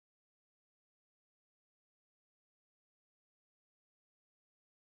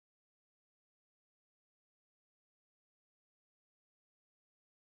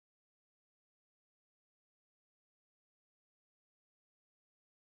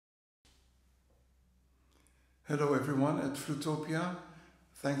Hello everyone at Flutopia.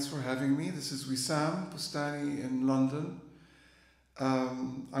 Thanks for having me. This is Wissam Boustany in London.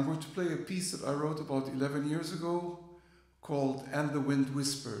 I'm going to play a piece that I wrote about 11 years ago called And the Wind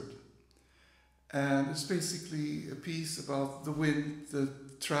Whispered. And it's basically a piece about the wind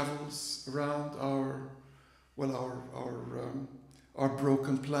that travels around our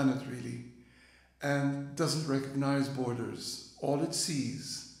broken planet really, and doesn't recognize borders. All it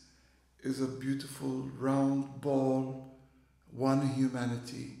sees is a beautiful round ball, one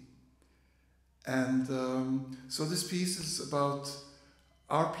humanity. And so this piece is about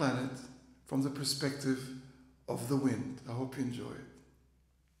our planet from the perspective of the wind. I hope you enjoy it.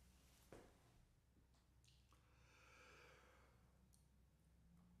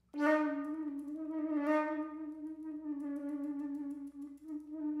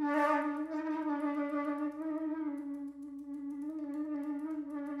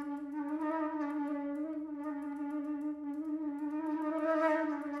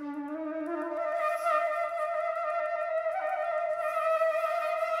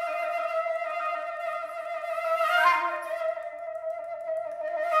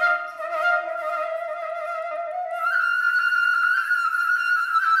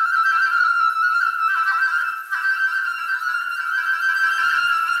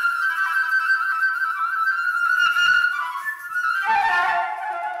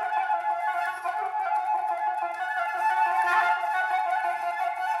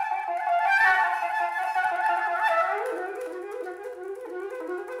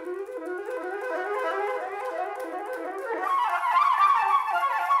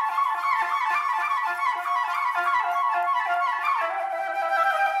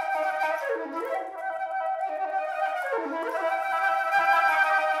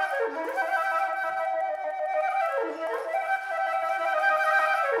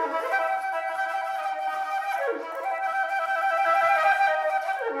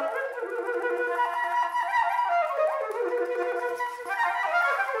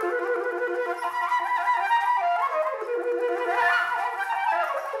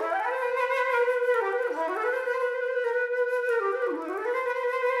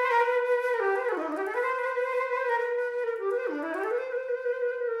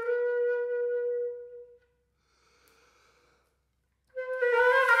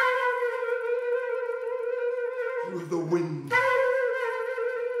 The wind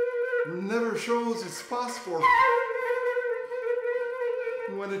never shows its passport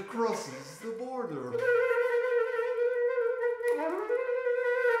when it crosses the border.